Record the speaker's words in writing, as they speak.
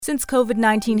Since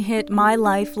COVID-19 hit, my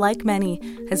life, like many,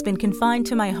 has been confined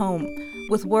to my home,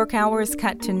 with work hours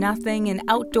cut to nothing and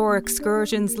outdoor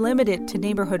excursions limited to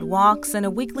neighborhood walks and a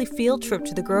weekly field trip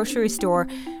to the grocery store.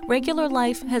 Regular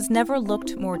life has never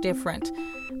looked more different.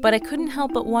 But I couldn't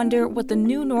help but wonder what the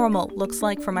new normal looks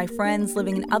like for my friends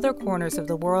living in other corners of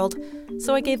the world,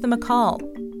 so I gave them a call.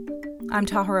 I'm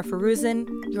Tahara Faruzin.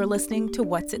 You're listening to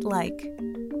What's It Like?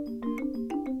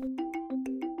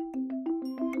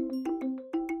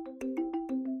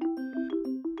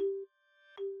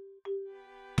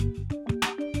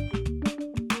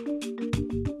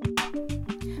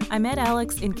 I met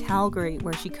Alex in Calgary,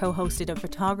 where she co-hosted a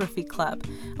photography club.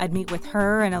 I'd meet with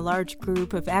her and a large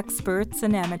group of experts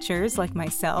and amateurs like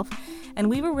myself, and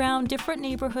we were around different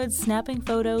neighborhoods snapping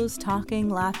photos, talking,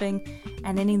 laughing,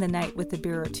 and ending the night with a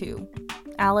beer or two.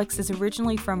 Alex is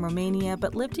originally from Romania,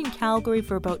 but lived in Calgary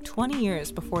for about 20 years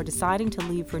before deciding to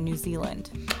leave for New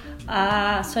Zealand.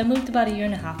 So I moved about a year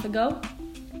and a half ago.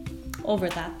 Over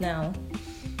that now.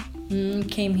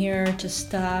 Came here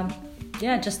just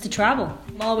to travel.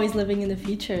 I'm always living in the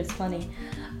future. It's funny.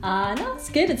 No, it's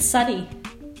good. It's sunny.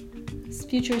 It's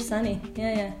future sunny.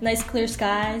 Yeah. Nice clear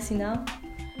skies, you know.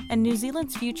 And New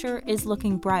Zealand's future is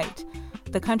looking bright.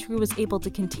 The country was able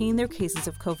to contain their cases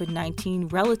of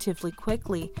COVID-19 relatively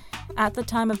quickly. At the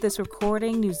time of this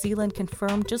recording, New Zealand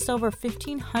confirmed just over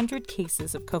 1,500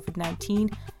 cases of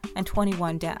COVID-19 and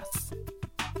 21 deaths.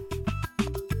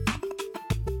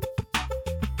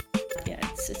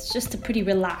 It's just a pretty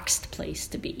relaxed place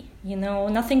to be. You know,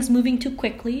 nothing's moving too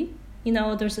quickly. You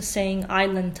know, there's a saying,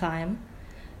 island time.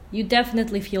 You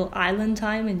definitely feel island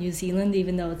time in New Zealand,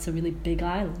 even though it's a really big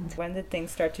island. When did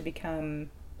things start to become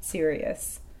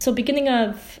serious? So beginning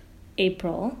of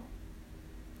April,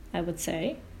 I would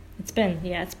say. It's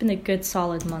been a good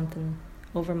solid month and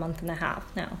over a month and a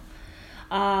half now.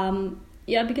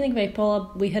 Beginning of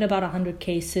April, we hit about 100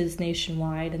 cases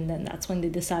nationwide, and then that's when they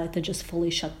decided to just fully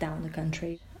shut down the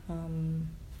country.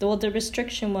 The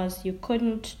restriction was you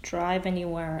couldn't drive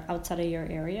anywhere outside of your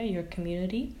area, your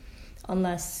community,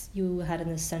 unless you had an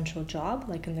essential job,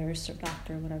 like a nurse or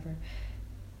doctor or whatever.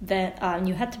 Then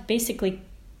you had to basically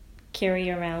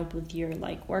carry around with your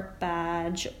work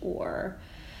badge or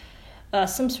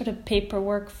some sort of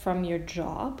paperwork from your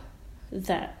job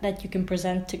that you can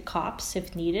present to cops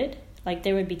if needed.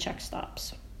 There would be check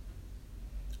stops.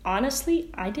 Honestly,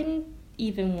 I didn't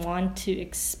even want to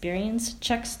experience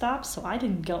check stops, so I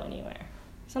didn't go anywhere.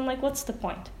 So I'm like, what's the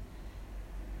point?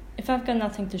 If I've got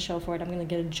nothing to show for it, I'm going to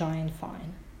get a giant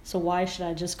fine. So why should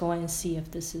I just go and see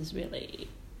if this is really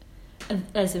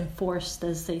as enforced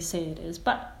as they say it is?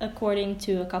 But according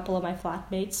to a couple of my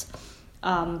flatmates,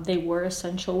 they were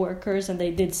essential workers, and they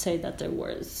did say that there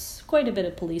was quite a bit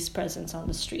of police presence on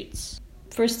the streets.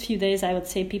 First few days, I would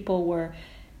say people were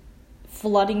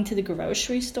flooding to the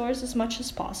grocery stores as much as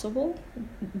possible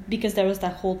because there was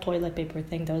that whole toilet paper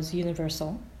thing that was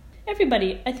universal. I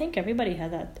think everybody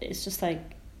had that. It's just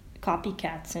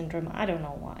copycat syndrome. I don't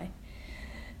know why.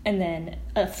 And then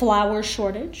a flour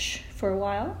shortage for a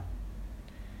while.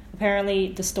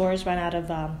 Apparently, the stores ran out of,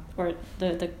 or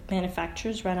the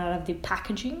manufacturers ran out of the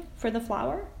packaging for the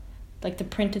flour, the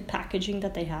printed packaging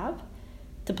that they have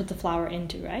to put the flour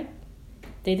into, right?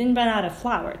 They didn't run out of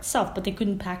flour itself, but they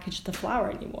couldn't package the flour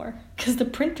anymore because the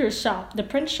print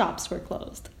shops were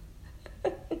closed.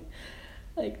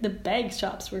 The bag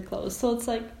shops were closed. So it's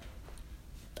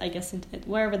I guess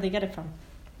wherever they get it from.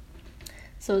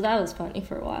 So that was funny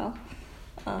for a while.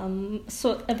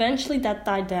 So eventually that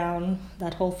died down,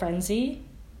 that whole frenzy,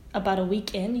 about a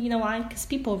week in. You know why? Because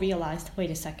people realized, wait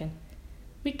a second,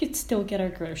 we could still get our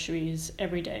groceries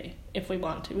every day if we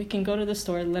want to. We can go to the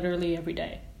store literally every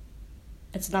day.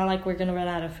 It's not like we're going to run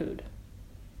out of food.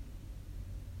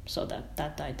 So that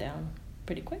died down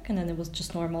pretty quick, and then it was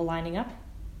just normal lining up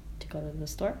to go to the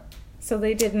store. So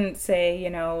they didn't say,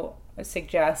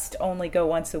 suggest only go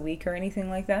once a week or anything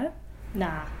like that?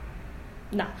 Nah.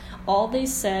 All they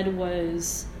said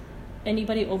was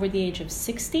anybody over the age of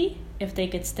 60, if they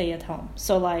could stay at home.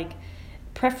 So,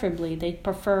 preferably, they'd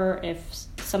prefer if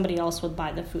somebody else would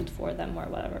buy the food for them or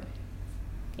whatever.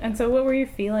 And so what were your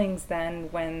feelings then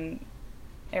when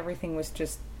everything was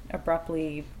just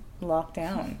abruptly locked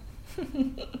down?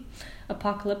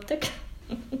 Apocalyptic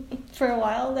for a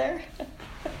while there.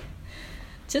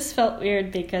 Just felt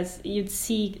weird because you'd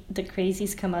see the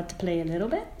crazies come out to play a little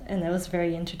bit, and that was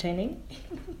very entertaining.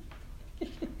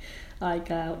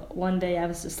 One day I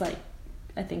was just I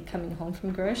think coming home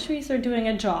from groceries or doing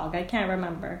a jog. I can't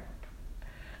remember.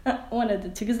 One of the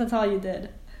two, because that's all you did.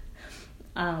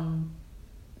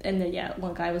 And then,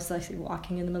 one guy was like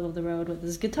walking in the middle of the road with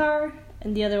his guitar,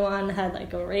 and the other one had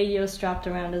like a radio strapped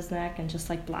around his neck and just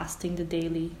like blasting the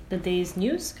day's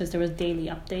news, because there was daily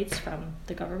updates from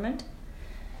the government.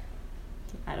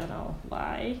 I don't know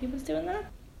why he was doing that.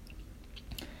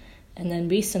 And then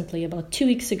recently, about 2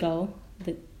 weeks ago,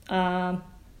 3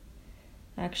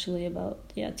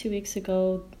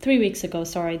 weeks ago,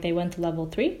 sorry, they went to level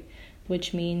 3,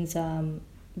 which means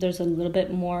there's a little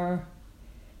bit more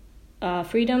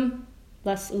freedom,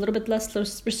 a little bit less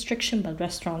restriction, but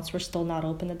restaurants were still not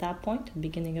open at that point, the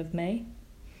beginning of May.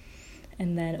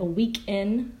 And then a week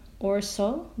in or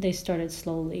so, they started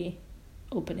slowly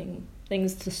opening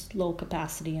things to low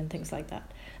capacity and things like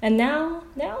that. And now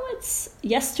it's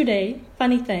yesterday,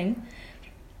 funny thing,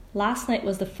 last night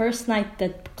was the first night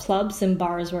that clubs and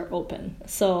bars were open.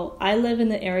 So I live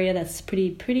in an area that's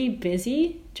pretty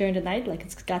busy during the night, like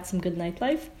it's got some good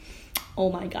nightlife.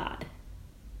 Oh my God.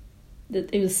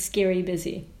 It was scary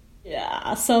busy.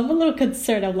 Yeah, so I'm a little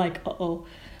concerned. I'm like,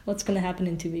 what's going to happen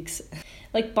in 2 weeks?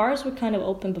 Like bars were kind of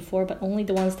open before, but only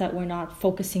the ones that were not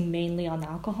focusing mainly on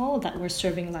alcohol, that were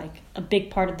serving like a big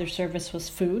part of their service was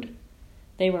food.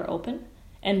 They were open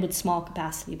and with small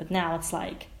capacity. But now it's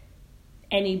like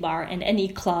any bar and any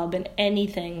club and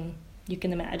anything you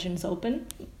can imagine is open.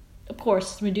 Of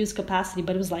course, reduced capacity,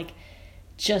 but it was like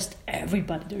just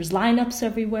everybody. There's lineups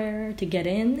everywhere to get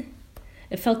in.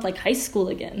 It felt like high school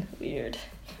again. Weird.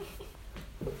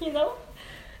 You know?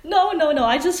 No.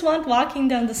 I just want walking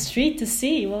down the street to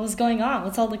see what was going on.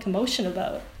 What's all the commotion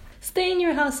about? Stay in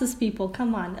your houses, people.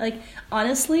 Come on. Like,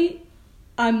 honestly,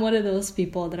 I'm one of those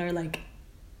people that are like,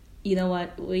 you know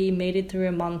what? We made it through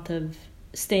a month of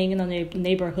staying in the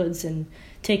neighborhoods and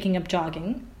taking up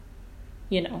jogging.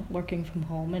 You know, working from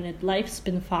home. And life's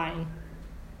been fine.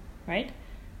 Right?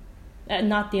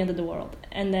 Not the end of the world.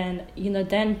 And then,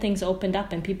 then things opened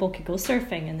up and people could go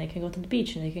surfing and they can go to the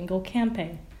beach and they can go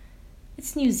camping.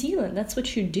 It's New Zealand. That's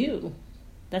what you do.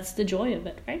 That's the joy of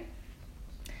it, right?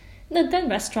 And then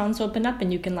restaurants open up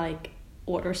and you can like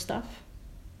order stuff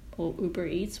or Uber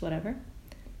Eats, whatever.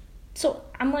 So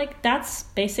I'm like, that's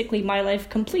basically my life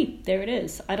complete. There it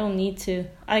is. I don't need to.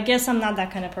 I guess I'm not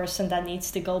that kind of person that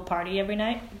needs to go party every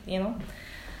night,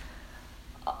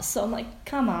 So I'm like,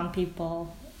 come on,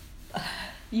 people.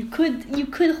 You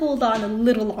could hold on a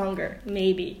little longer,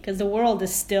 maybe, because the world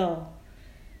is still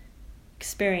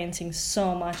experiencing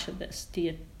so much of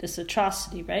this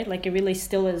atrocity, right? Like it really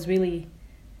still is really,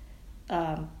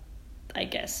 I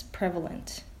guess,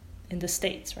 prevalent in the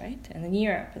States, right? And in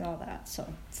Europe and all that.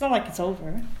 So it's not like it's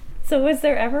over. So was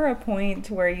there ever a point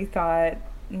where you thought,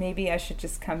 maybe I should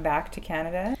just come back to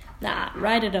Canada? Nah,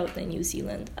 ride it out in New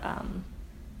Zealand.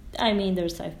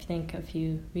 There's, I think, a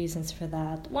few reasons for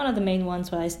that. One of the main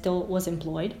ones was I still was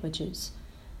employed, which is,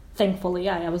 thankfully,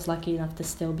 I was lucky enough to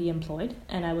still be employed.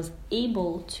 And I was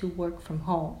able to work from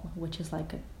home, which is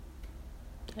like a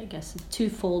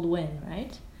twofold win,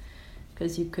 right?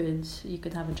 Because you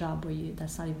could have a job where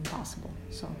that's not even possible.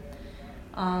 So,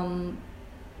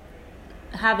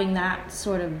 having that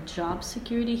sort of job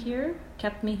security here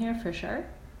kept me here for sure.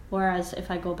 Whereas if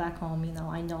I go back home,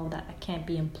 I know that I can't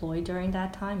be employed during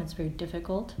that time. It's very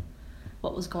difficult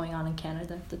what was going on in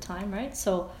Canada at the time, right?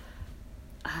 So,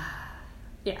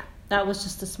 that was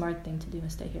just a smart thing to do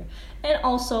and stay here. And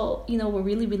also, we're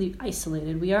really, really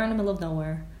isolated. We are in the middle of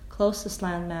nowhere. Closest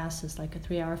landmass is like a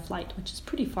 3-hour flight, which is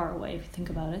pretty far away if you think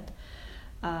about it.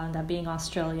 That being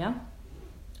Australia.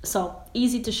 So,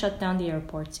 easy to shut down the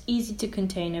airports, easy to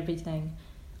contain everything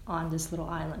on this little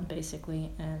island, basically.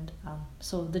 And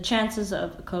so the chances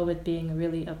of COVID being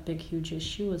really a big, huge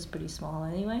issue was pretty small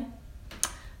anyway.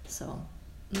 So,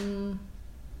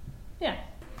 yeah.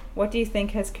 What do you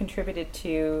think has contributed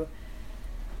to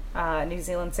New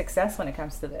Zealand's success when it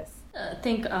comes to this? I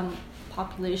think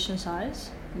population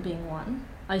size being one,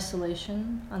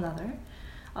 isolation another,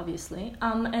 obviously.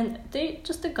 And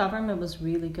the government was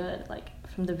really good. Like,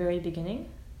 from the very beginning,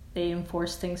 they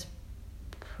enforced things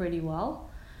pretty well.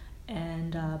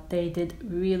 And they did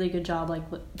really good job. Like,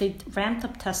 they ramped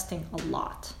up testing a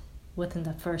lot within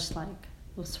the first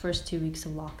 2 weeks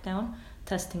of lockdown.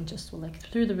 Testing just like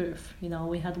through the roof.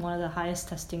 We had one of the highest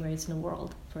testing rates in the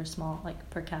world for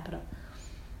per capita.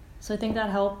 So I think that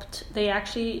helped. They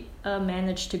actually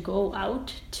managed to go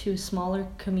out to smaller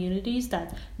communities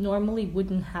that normally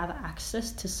wouldn't have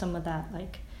access to some of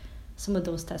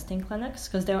those testing clinics,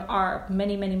 because there are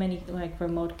many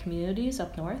remote communities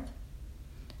up north.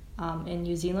 In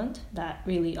New Zealand that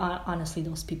really, honestly,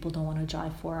 those people don't want to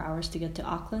drive 4 hours to get to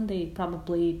Auckland. They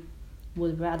probably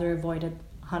would rather avoid it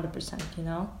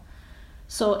 100%,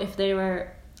 So if they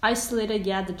were isolated,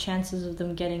 yeah, the chances of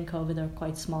them getting COVID are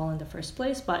quite small in the first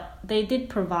place, but they did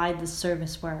provide this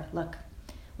service where, look,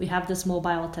 we have this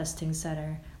mobile testing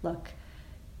center. Look,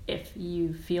 if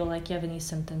you feel like you have any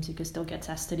symptoms, you can still get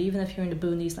tested, even if you're in the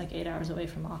boonies, like 8 hours away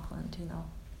from Auckland, you know.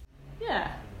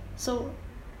 Yeah, so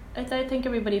I think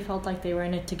everybody felt like they were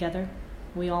in it together.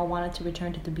 We all wanted to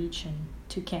return to the beach and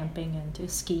to camping and to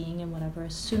skiing and whatever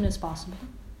as soon as possible.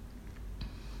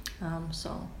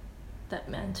 So that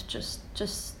meant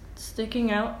just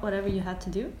sticking out whatever you had to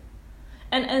do.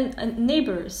 And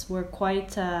neighbors were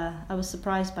quite, I was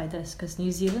surprised by this, because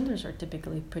New Zealanders are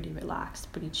typically pretty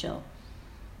relaxed, pretty chill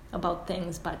about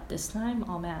things, but this time,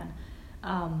 oh man,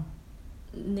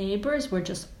 neighbors were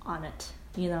just on it,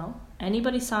 you know.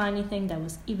 Anybody saw anything that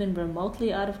was even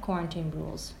remotely out of quarantine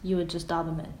rules, you would just dob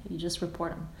them in, you just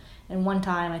report them. And one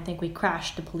time, I think we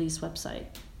crashed the police website,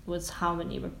 was how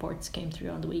many reports came through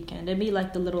on the weekend. It'd be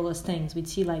like the littlest things. We'd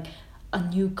see like a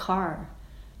new car,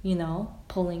 you know,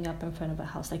 pulling up in front of a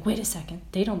house, like, wait a second,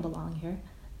 they don't belong here.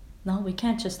 No, we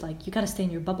can't just, like, you gotta stay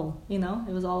in your bubble, you know.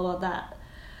 It was all about that.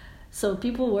 So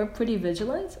people were pretty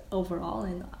vigilant overall,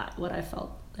 in what I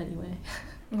felt anyway.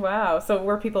 Wow. So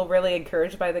were people really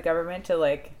encouraged by the government to,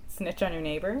 like, snitch on your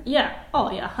neighbor? Yeah.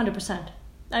 Oh, yeah, 100%.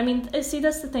 I mean, see,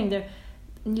 that's the thing.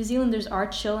 New Zealanders are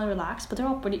chill and relaxed, but they're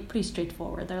all pretty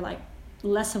straightforward. They're, like,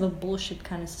 less of a bullshit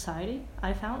kind of society,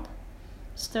 I found.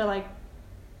 So they're, like,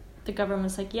 the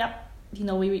government's like, yep, you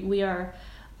know, we are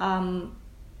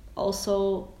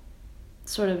also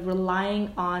sort of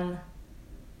relying on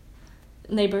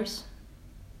neighbors,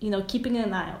 you know, keeping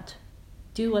an eye out.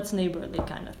 Do what's neighborly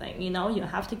kind of thing, you know. You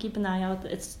have to keep an eye out.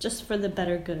 It's just for the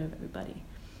better good of everybody.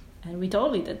 And we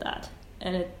totally did that.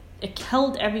 And it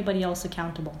held everybody else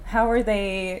accountable. How are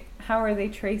they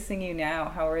tracing you now?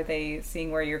 How are they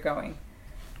seeing where you're going?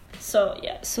 So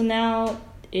now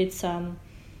it's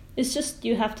just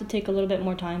you have to take a little bit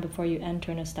more time before you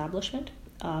enter an establishment.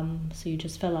 So you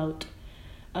just fill out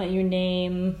your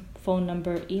name, phone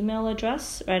number, email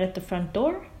address right at the front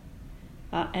door,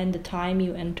 and the time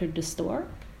you entered the store,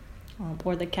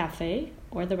 or the cafe,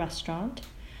 or the restaurant.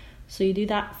 So you do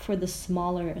that for the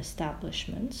smaller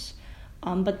establishments.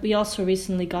 But we also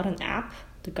recently got an app.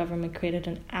 The government created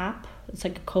an app. It's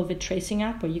like a COVID tracing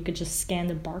app where you could just scan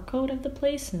the barcode of the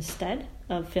place instead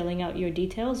of filling out your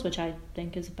details, which I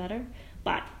think is better.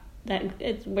 But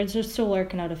we're just still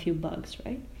working out a few bugs,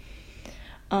 right?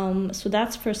 So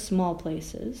that's for small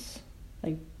places,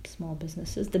 like small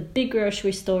businesses. The big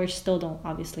grocery stores still don't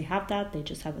obviously have that. They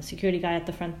just have a security guy at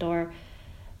the front door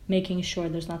making sure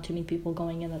there's not too many people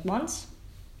going in at once.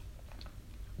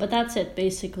 But that's it,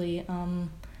 basically.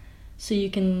 So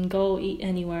you can go eat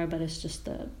anywhere, but it's just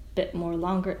a bit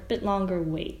longer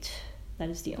wait. That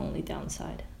is the only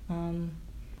downside.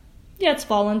 Yeah, it's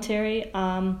voluntary.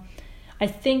 I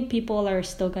think people are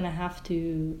still going to have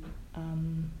to,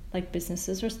 like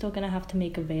businesses are still going to have to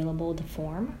make available the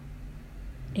form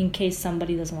in case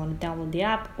somebody doesn't want to download the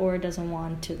app or doesn't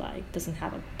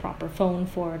have a proper phone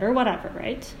for it or whatever,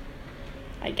 right?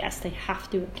 I guess they have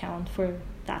to account for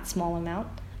that small amount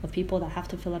of people that have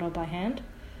to fill it out by hand.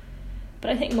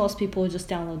 But I think most people will just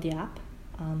download the app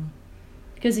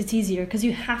because it's easier. Because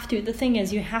the thing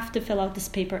is, you have to fill out this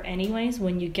paper anyways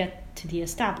when you get to the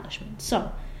establishment.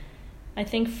 So I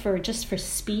think for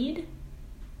speed,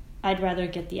 I'd rather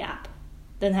get the app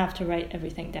than have to write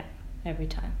everything down every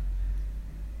time.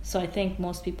 So I think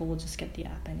most people will just get the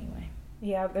app anyway.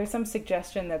 Yeah, there's some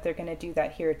suggestion that they're going to do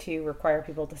that here too, require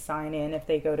people to sign in if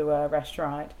they go to a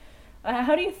restaurant.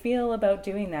 How do you feel about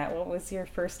doing that? What was your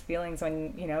first feelings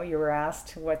when, you know, you were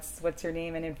asked what's your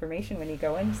name and information when you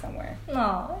go in somewhere?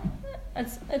 No,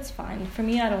 it's fine. For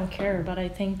me, I don't care, but I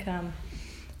think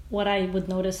what I would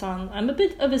notice I'm a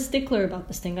bit of a stickler about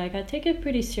this thing. Like, I take it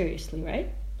pretty seriously,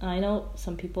 right? I know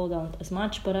some people don't as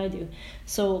much, but I do.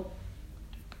 So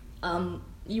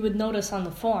you would notice on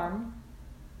the form,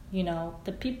 you know,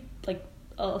 the people, like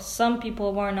some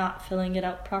people were not filling it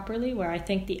out properly, where I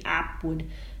think the app would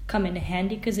come in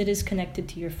handy because it is connected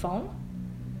to your phone,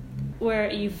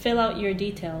 where you fill out your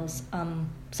details.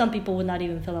 Some people would not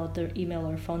even fill out their email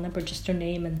or phone number, just their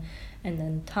name and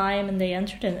then time, and they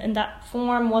entered it. And that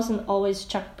form wasn't always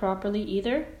checked properly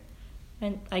either,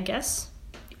 and I guess,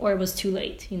 or it was too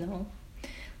late, you know.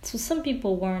 So some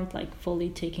people weren't like fully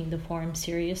taking the form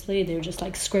seriously. They were just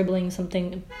like scribbling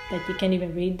something that you can't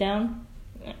even read down.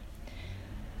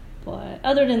 But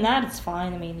other than that, it's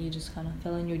fine. I mean, you just kind of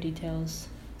fill in your details,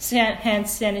 hand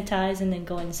sanitize, and then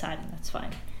go inside, and that's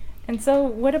fine. And so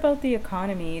what about the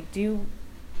economy?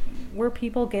 were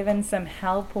people given some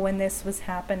help when this was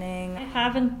happening?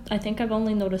 I think I've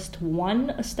only noticed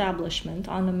one establishment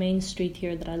on the main street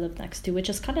here that I live next to, which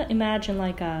is kind of, imagine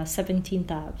like a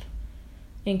 17th Ave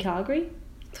in Calgary.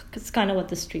 It's kind of what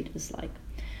the street is like.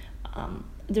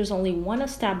 There's only one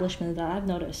establishment that I've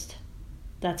noticed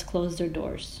that's closed their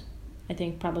doors. I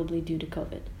think probably due to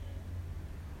COVID.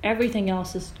 Everything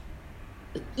else is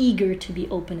eager to be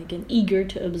open again, eager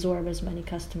to absorb as many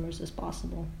customers as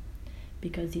possible,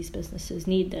 because these businesses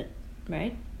need it,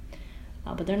 right?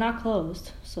 But they're not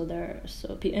closed,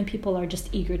 and people are just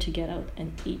eager to get out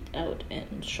and eat out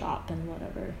and shop and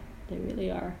whatever. They really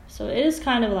are. So it is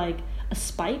kind of like a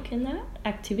spike in that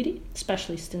activity,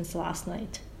 especially since last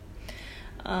night.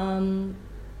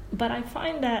 But I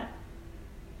find that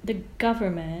the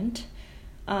government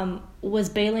was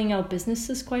bailing out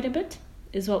businesses quite a bit,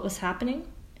 is what was happening,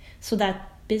 so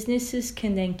that businesses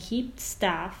can then keep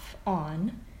staff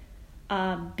on,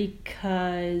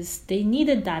 because they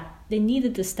needed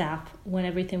the staff when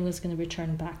everything was going to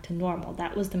return back to normal.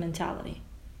 That was the mentality.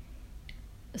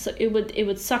 So it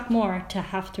would suck more to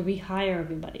have to rehire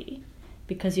everybody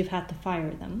because you've had to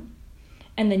fire them,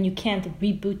 and then you can't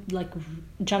reboot, like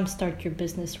jumpstart your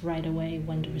business right away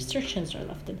when the restrictions are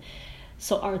lifted.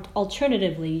 So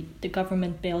alternatively, the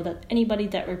government bailed out anybody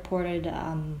that reported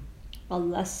a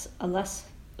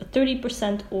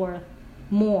 30% or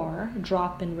more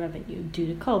drop in revenue due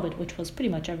to COVID, which was pretty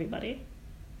much everybody.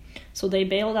 So they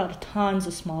bailed out tons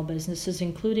of small businesses,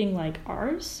 including like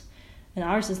ours. And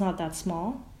ours is not that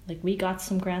small. Like, we got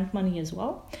some grant money as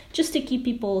well, just to keep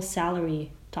people's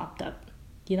salary topped up,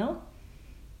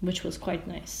 which was quite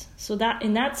nice. So that,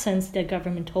 in that sense, the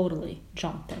government totally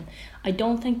jumped in. I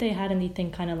don't think they had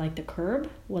anything kind of like the CURB,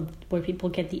 where people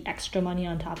get the extra money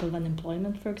on top of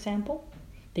unemployment, for example.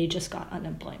 They just got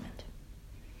unemployment.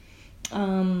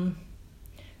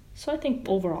 So I think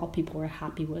overall people were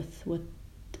happy with the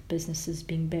businesses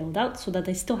being bailed out, so that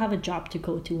they still have a job to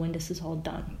go to when this is all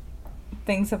done.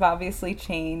 Things have obviously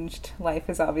changed. Life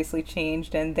has obviously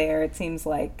changed, and there it seems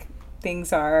like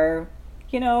things are,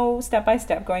 step by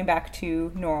step going back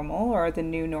to normal, or the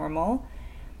new normal.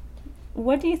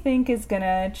 What do you think is going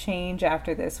to change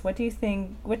after this? What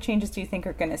changes do you think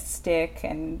are going to stick,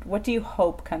 and what do you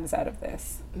hope comes out of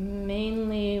this?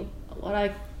 Mainly what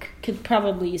I could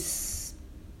probably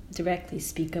directly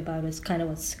speak about is kind of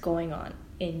what's going on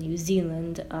in New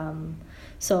Zealand.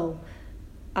 So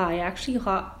I actually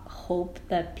hope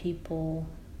that people,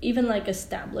 even like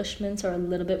establishments, are a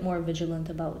little bit more vigilant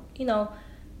about,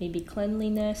 maybe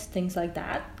cleanliness, things like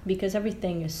that, because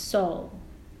everything is so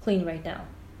clean right now.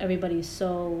 Everybody's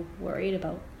so worried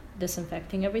about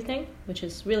disinfecting everything, which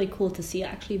is really cool to see.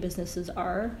 Actually, businesses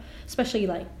are, especially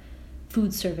like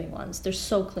food serving ones, they're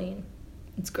so clean.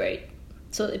 It's great.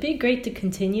 So it'd be great to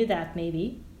continue that,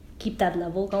 maybe keep that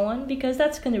level going, because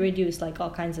that's going to reduce like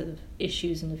all kinds of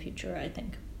issues in the future, I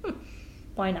think.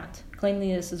 Why not?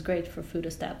 Cleanliness is great for food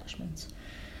establishments.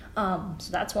 So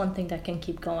that's one thing that can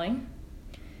keep going.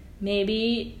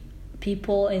 Maybe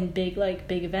people in big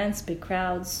events, big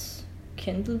crowds,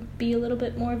 can be a little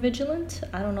bit more vigilant.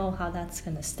 I don't know how that's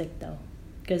going to stick though,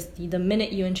 because the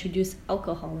minute you introduce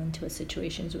alcohol into a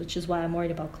situation, which is why I'm worried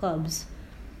about clubs,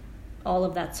 all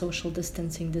of that social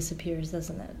distancing disappears,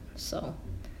 doesn't it? So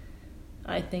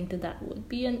I think that would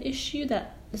be an issue,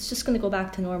 that it's just going to go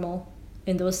back to normal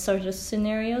in those sort of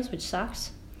scenarios, which sucks.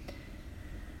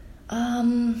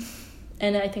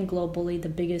 And I think globally, the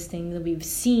biggest thing that we've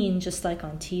seen, just like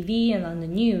on TV and on the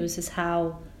news, is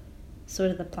how sort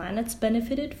of the planet's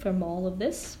benefited from all of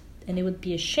this. And it would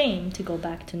be a shame to go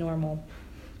back to normal,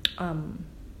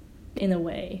 in a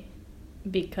way,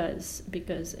 because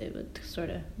it would sort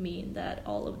of mean that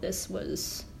all of this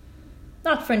was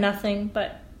not for nothing,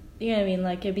 but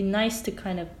like it'd be nice to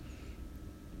kind of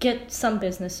get some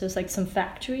businesses, like some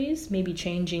factories, maybe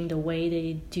changing the way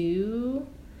they do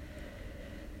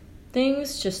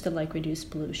things, just to like reduce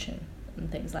pollution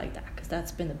and things like that, because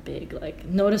that's been a big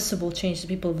noticeable change that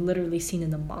people have literally seen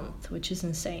in a month, which is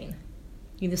insane.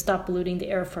 You can stop polluting the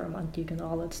air for a month, you can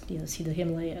all see the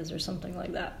Himalayas or something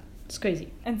like that. It's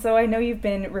crazy. And so I know you've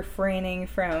been refraining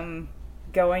from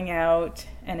going out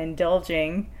and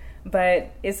indulging,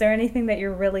 but is there anything that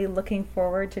you're really looking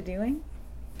forward to doing?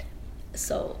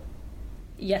 So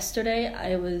yesterday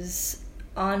I was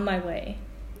on my way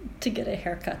to get a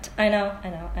haircut. I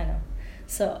know.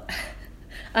 So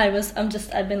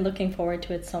I've been looking forward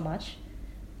to it so much,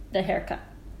 the haircut.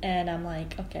 And I'm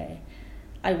like, okay,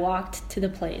 I walked to the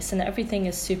place and everything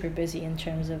is super busy in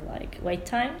terms of like wait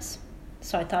times.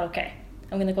 So I thought, okay,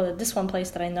 I'm going to go to this one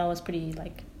place that I know is pretty,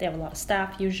 they have a lot of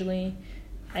staff usually.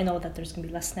 I know that there's going to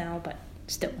be less now, but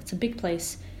still, it's a big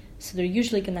place. So they're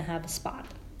usually going to have a spot.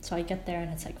 So I get there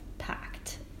and it's like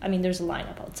packed. I mean, there's a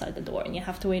lineup outside the door and you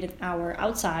have to wait an hour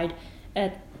outside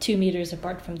at 2 meters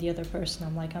apart from the other person.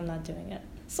 I'm like, I'm not doing it.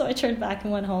 So I turned back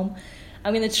and went home.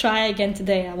 I'm going to try again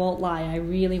today. I won't lie. I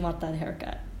really want that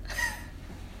haircut.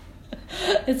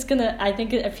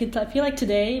 I feel like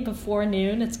today before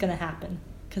noon, it's going to happen.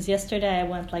 Because yesterday I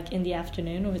went like in the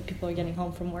afternoon when people are getting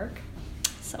home from work.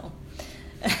 So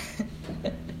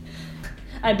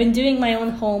I've been doing my own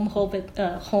home COVID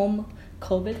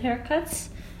haircuts.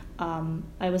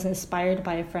 I was inspired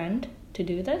by a friend to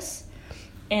do this.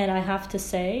 And I have to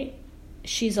say,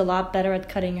 she's a lot better at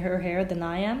cutting her hair than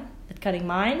I am at cutting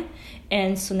mine.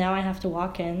 And so now I have to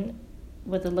walk in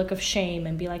with a look of shame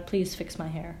and be like, please fix my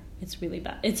hair. It's really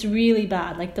bad. It's really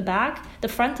bad. Like the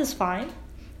front is fine,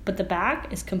 but the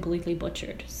back is completely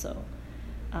butchered. So,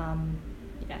 I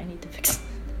need to fix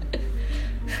it.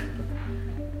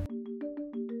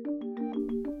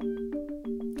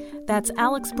 That's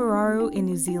Alex Bararu in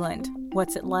New Zealand.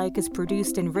 What's It Like is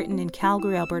produced and written in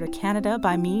Calgary, Alberta, Canada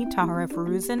by me, Tahara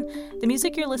Faruzan. The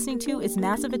music you're listening to is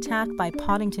Massive Attack by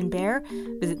Poddington Bear.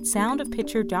 Visit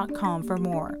soundofpicture.com for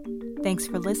more. Thanks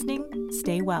for listening.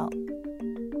 Stay well.